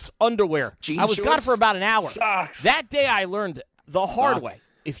 socks, underwear. I was gone for about an hour. That day I learned the hard way.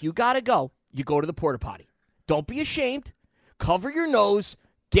 If you got to go, you go to the porta potty. Don't be ashamed. Cover your nose.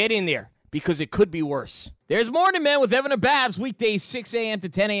 Get in there, because it could be worse. There's Morning Man with Evan and Babs, weekdays 6 a.m. to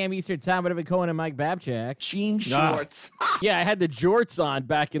 10 a.m. Eastern Time with Evan Cohen and Mike Babchak. Jean shorts. Yeah, I had the jorts on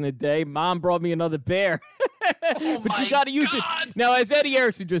back in the day. Mom brought me another pair. But you got to use it. Now, as Eddie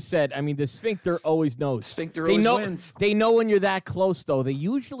Erickson just said, I mean, the sphincter always knows. Sphincter always wins. They know when you're that close, though. They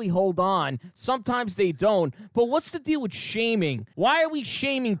usually hold on. Sometimes they don't. But what's the deal with shaming? Why are we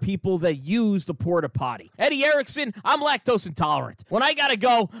shaming people that use the porta potty? Eddie Erickson, I'm lactose intolerant. When I got to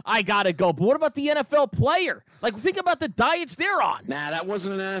go, I got to go. But what about the NFL player? Like, think about the diets they're on. Nah, that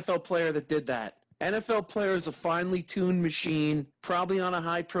wasn't an NFL player that did that. NFL player is a finely tuned machine, probably on a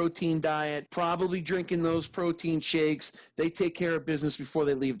high-protein diet, probably drinking those protein shakes. They take care of business before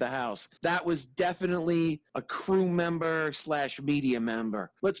they leave the house. That was definitely a crew member / media member.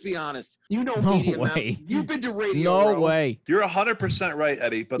 Let's be honest. You know media member. You've been to radio. No way. You're 100% right,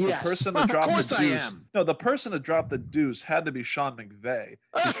 Eddie, but the person that dropped the deuce. No, the person that dropped the deuce had to be Sean McVay.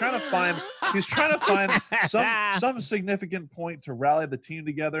 He's trying to find some significant point to rally the team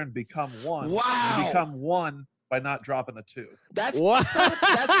together and become one. Wow. And become one by not dropping a 2. That's not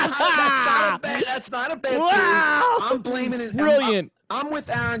a bad thing. I'm blaming it. Brilliant. I'm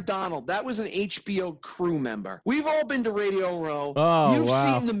with Aaron Donald. That was an HBO crew member. We've all been to Radio Row. Oh, You've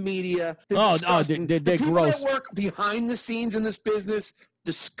seen the media. They're people gross. that work behind the scenes in this business,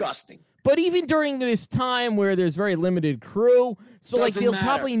 disgusting. But even during this time where there's very limited crew, so they'll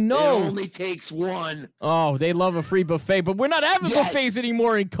probably know. It only takes one. Oh, they love a free buffet, but we're not having buffets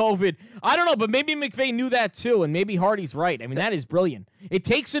anymore in COVID. I don't know, but maybe McVay knew that too, and maybe Hardy's right. I mean, that is brilliant. It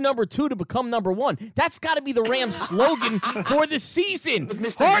takes a number 2 to become number 1. That's got to be the Rams slogan for the season.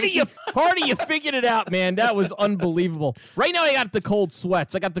 Hardy, you figured it out, man. That was unbelievable. Right now, I got the cold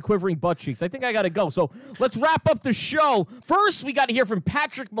sweats. I got the quivering butt cheeks. I think I got to go. So let's wrap up the show. First, we got to hear from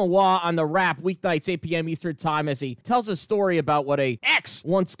Patrick Mawa on the Wrap, weeknights 8 p.m. Eastern Time, as he tells a story about what a ex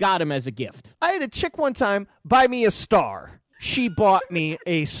once got him as a gift. I had a chick one time buy me a star. She bought me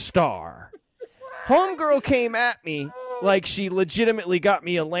a star. Homegirl came at me like she legitimately got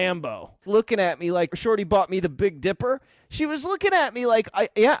me a Lambo. Looking at me like Shorty bought me the Big Dipper. She was looking at me like,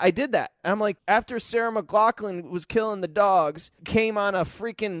 I did that. I'm like, after Sarah McLachlan was killing the dogs, came on a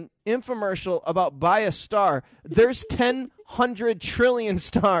freaking infomercial about buy a star. There's 100 trillion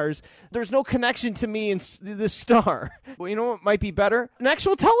stars. There's no connection to me and this star. Well, you know what might be better? An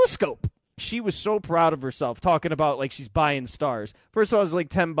actual telescope. She was so proud of herself talking about like she's buying stars. First of all, it was like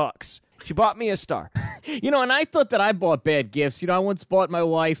 $10. She bought me a star. You know, and I thought that I bought bad gifts. You know, I once bought my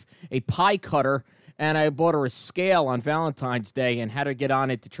wife a pie cutter, and I bought her a scale on Valentine's Day and had her get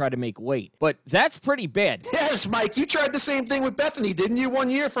on it to try to make weight. But that's pretty bad. Yes, Mike, you tried the same thing with Bethany, didn't you, one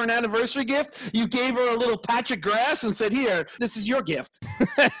year for an anniversary gift? You gave her a little patch of grass and said, here, this is your gift.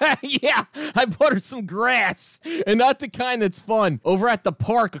 Yeah, I bought her some grass, and not the kind that's fun, over at the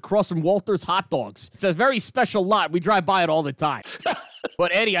park across from Walter's Hot Dogs. It's a very special lot. We drive by it all the time.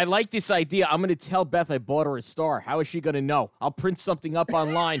 But, Eddie, I like this idea. I'm going to tell Beth I bought her a star. How is she going to know? I'll print something up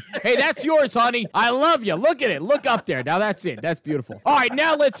online. Hey, that's yours, honey. I love you. Look at it. Look up there. Now, that's it. That's beautiful. All right,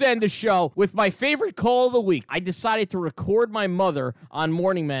 now let's end the show with my favorite call of the week. I decided to record my mother on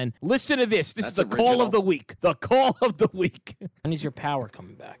Morning Men. Listen to this. This is the call of the week. The call of the week. When is your power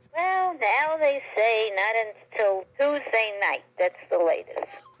coming back? Well, now they say not until Tuesday night. That's the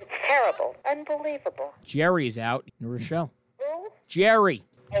latest. It's terrible. Unbelievable. Jerry is out in Rochelle. Who? Jerry.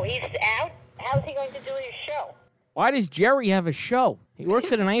 Oh, he's out? How's he going to do his show? Why does Jerry have a show? He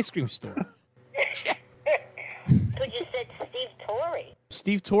works at an ice cream store. Could you said Steve Torrey?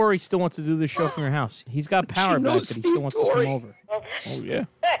 Steve Torrey still wants to do the show from your house. He's got power back, but he still wants to come over. Well, oh, yeah.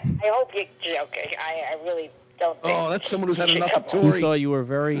 I hope you're joking. I really don't think. Oh, that's someone who's had enough of Torrey. You thought you were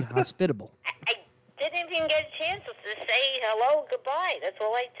very hospitable. I didn't even get a chance to say hello, goodbye. That's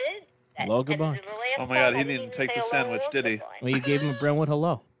all I did. Hello, goodbye. Oh, my God, he didn't even take the sandwich, did he? Well, you gave him a Brentwood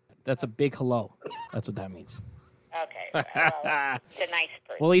hello. That's a big hello. That's what that means. Okay. Well, it's a nice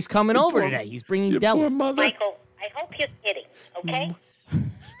person. Well, he's coming over today. He's bringing Della. Michael, I hope you're kidding, okay?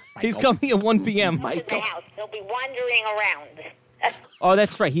 He's coming at 1 p.m. To the house. He'll be wandering around. Oh,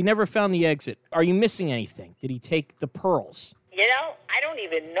 that's right. He never found the exit. Are you missing anything? Did he take the pearls? You know, I don't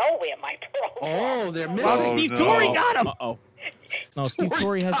even know where my pearls are. Oh, they're missing. Oh, Steve Torrey got him. Uh-oh. No, Steve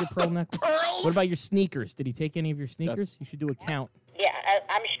Torrey has your pearl necklace. What about your sneakers? Did he take any of your sneakers? You should do a count. Yeah,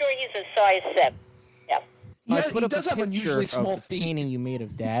 I'm sure he's a size 7. Yeah. I put up a picture of the painting you made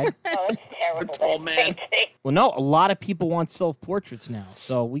of Dad. Oh, it's terrible. Tall man. Well, no, a lot of people want self-portraits now,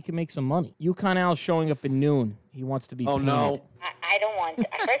 so we can make some money. Yukon Al's showing up at noon. He wants to be painted. No. I don't want to.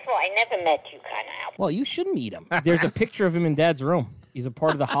 First of all, I never met you, kind of. Well, you should meet him. There's a picture of him in Dad's room. He's a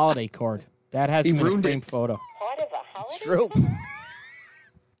part of the holiday card. Dad has him in a framed photo. Part of a holiday? It's true.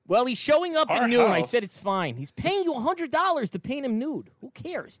 Well, he's showing up at noon. House. I said it's fine. He's paying you $100 to paint him nude. Who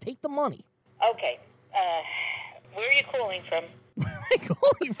cares? Take the money. Okay. Where are you calling from? Where am I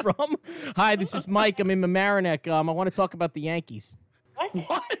calling from? Hi, this is Mike. I'm in Mamaroneck. I want to talk about the Yankees.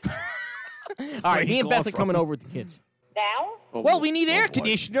 What? All right, me and Beth are coming over with the kids. Now? Well, we need air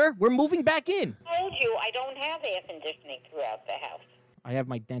conditioner. We're moving back in. I told you I don't have air conditioning throughout the house. I have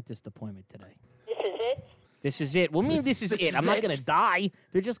my dentist appointment today. This is it? This is it. Well, this is it. I'm not going to die.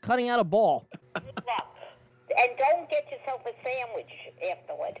 They're just cutting out a ball. Good luck. And don't get yourself a sandwich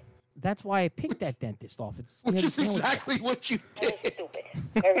afterward. That's why I picked that dentist off. It's Which is exactly what you did. Very stupid.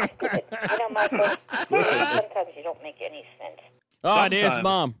 Very stupid. You know, Michael, sometimes you don't make any sense. Oh, there's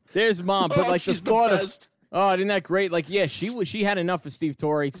Mom. There's Mom. But like the thought of... Oh, isn't that great? Like, yeah, she had enough of Steve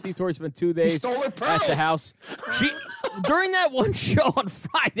Torrey. Steve Torrey spent 2 days at the house. During that one show on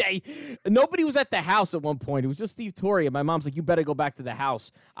Friday, nobody was at the house at one point. It was just Steve Torrey, and my mom's like, "You better go back to the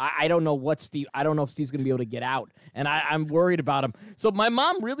house." I don't know if Steve's gonna be able to get out, and I'm worried about him. So my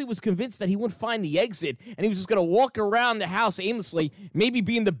mom really was convinced that he wouldn't find the exit, and he was just gonna walk around the house aimlessly, maybe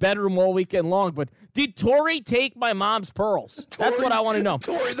be in the bedroom all weekend long. But did Torrey take my mom's pearls? That's what I want to know.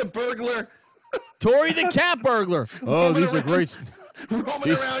 Torrey the burglar. Torrey the cat burglar. Oh, these are great.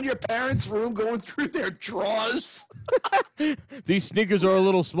 Roaming around your parents' room, going through their drawers. These sneakers are a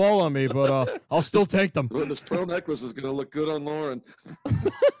little small on me, but I'll still take them. Well, this pearl necklace is going to look good on Lauren.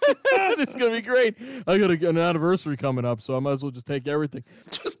 It's going to be great. I got an anniversary coming up, so I might as well just take everything.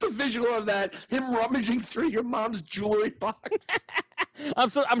 Just the visual of that, him rummaging through your mom's jewelry box.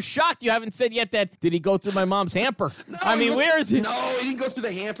 I'm shocked you haven't said yet that did he go through my mom's hamper? No, where is it? No, he didn't go through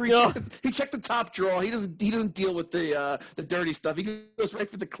the hamper. He checked the top drawer. He doesn't deal with the dirty stuff. He goes right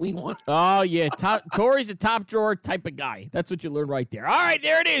for the clean one. Oh yeah, Torrey's a top drawer type of guy. That's what you learn right there. All right,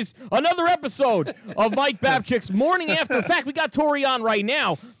 there it is. Another episode of Mike Babchick's Morning After. In fact, we got Torrey on right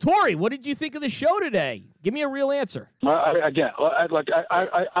now. Torrey, what did you think of the show today? Give me a real answer. I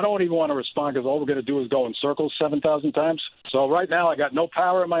don't even want to respond because all we're going to do is go in circles 7,000 times. So right now I got no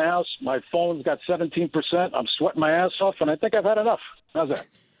power in my house. My phone's got 17%. I'm sweating my ass off, and I think I've had enough. How's that?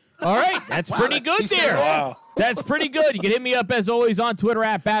 All right, that's pretty good there. Wow. That's pretty good. You can hit me up, as always, on Twitter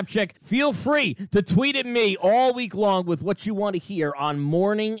at Babchick. Feel free to tweet at me all week long with what you want to hear on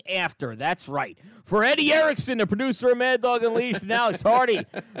Morning After. That's right. For Eddie Erickson, the producer of Mad Dog Unleashed, and Alex Hardy,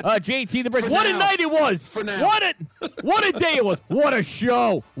 JT the Brick. What a night it was. For now. What a day it was. What a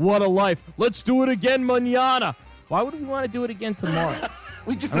show. What a life. Let's do it again mañana. Why would we want to do it again tomorrow?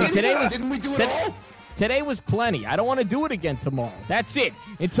 We just didn't we do it all? Today was plenty. I don't want to do it again tomorrow. That's it.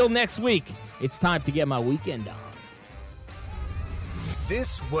 Until next week, it's time to get my weekend on.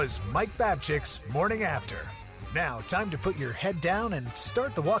 This was Mike Babchick's Morning After. Now, time to put your head down and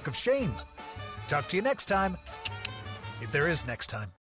start the walk of shame. Talk to you next time, if there is next time.